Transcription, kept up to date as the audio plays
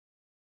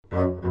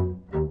Hello,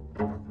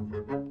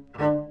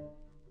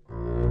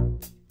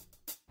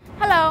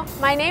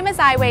 my name is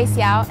Ai Wei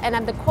Xiao, and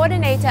I'm the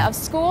coordinator of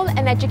school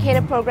and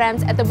educator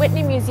programs at the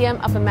Whitney Museum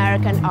of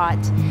American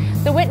Art.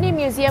 The Whitney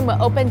Museum will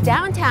open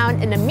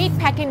downtown in the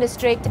Meatpacking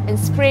District in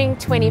spring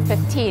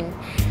 2015.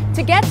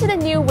 To get to the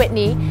new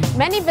Whitney,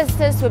 many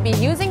visitors will be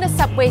using the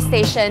subway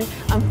station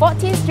on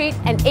 14th Street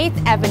and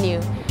 8th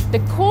Avenue. The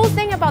cool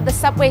thing about the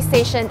subway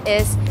station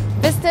is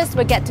visitors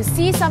will get to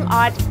see some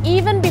art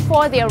even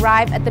before they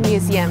arrive at the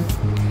museum.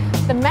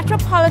 The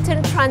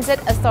Metropolitan Transit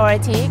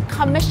Authority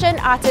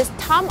commissioned artist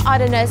Tom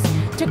Otterness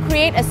to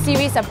create a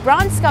series of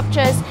bronze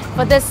sculptures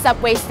for this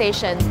subway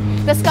station.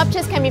 The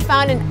sculptures can be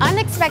found in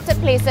unexpected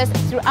places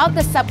throughout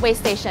the subway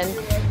station.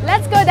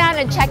 Let's go down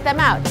and check them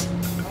out.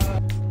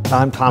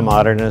 I'm Tom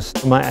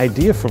Otterness. My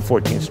idea for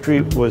 14th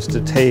Street was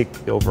to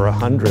take over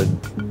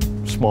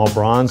 100 small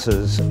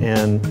bronzes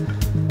and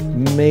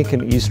make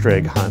an Easter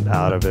egg hunt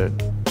out of it.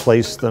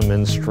 Place them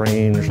in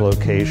strange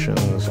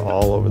locations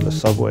all over the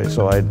subway.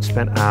 So I'd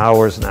spent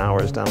hours and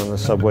hours down in the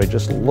subway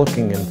just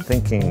looking and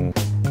thinking.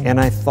 And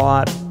I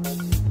thought,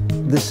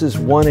 this is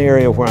one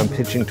area where I'm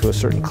pitching to a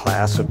certain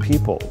class of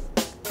people,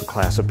 the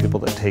class of people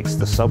that takes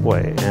the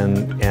subway.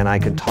 And I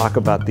could talk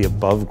about the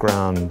above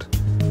ground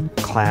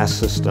class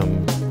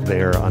system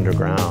there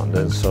underground.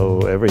 And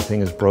so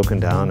everything is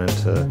broken down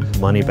into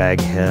money bag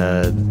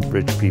head,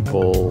 rich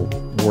people,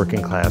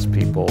 working class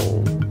people,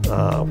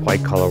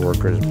 white collar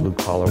workers, blue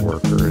collar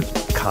workers,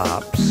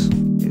 cops.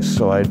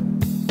 So I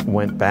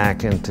went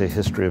back into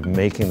history of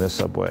making the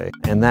subway,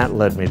 and that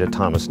led me to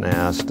Thomas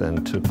Nast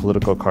and to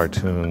political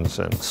cartoons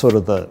and sort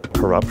of the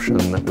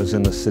corruption that was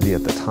in the city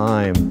at the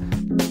time.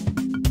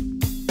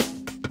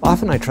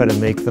 Often I try to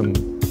make them,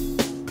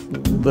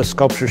 the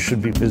sculptures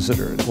should be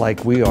visitors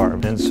like we are,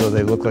 and so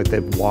they look like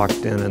they've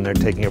walked in and they're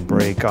taking a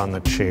break on the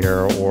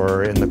chair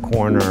or in the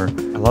corner.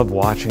 I love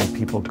watching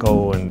people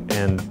go and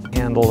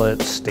handle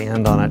it,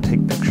 stand on it,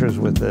 take pictures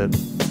with it.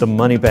 The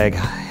money bag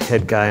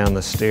head guy on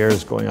the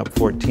stairs going up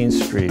 14th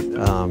Street,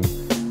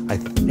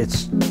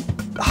 it's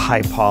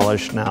high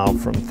polished now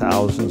from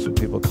thousands of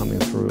people coming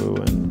through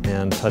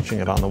and touching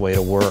it on the way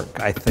to work.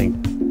 I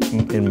think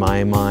in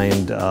my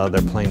mind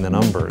they're playing the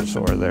numbers,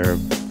 or they're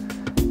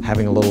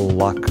having a little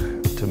luck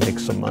to make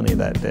some money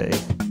that day.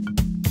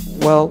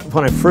 Well,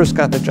 when I first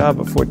got the job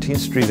at 14th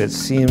Street, it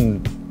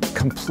seemed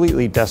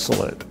completely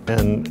desolate.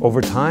 And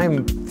over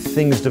time,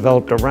 things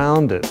developed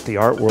around it. The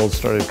art world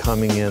started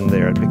coming in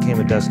there. It became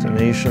a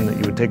destination that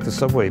you would take the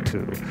subway to.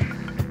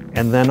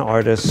 And then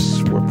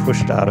artists were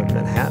pushed out of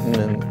Manhattan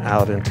and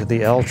out into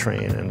the L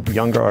train. And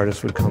younger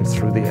artists would come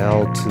through the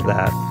L to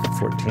that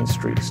 14th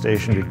Street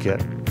station to get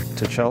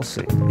to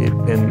Chelsea.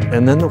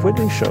 And then the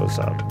Whitney shows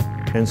up.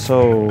 And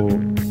so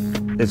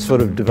it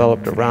sort of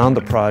developed around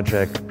the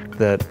project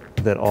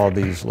that all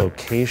these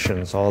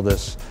locations, all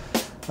this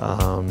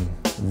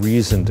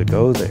reason to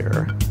go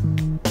there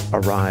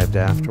arrived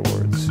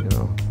afterwards, you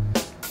know.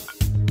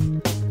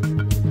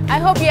 I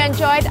hope you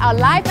enjoyed our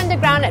live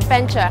underground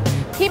adventure.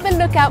 Keep a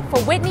lookout for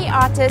Whitney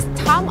artist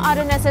Tom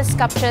Otterness'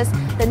 sculptures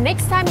the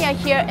next time you're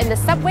here in the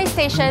subway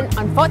station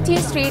on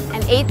 14th Street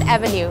and 8th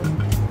Avenue.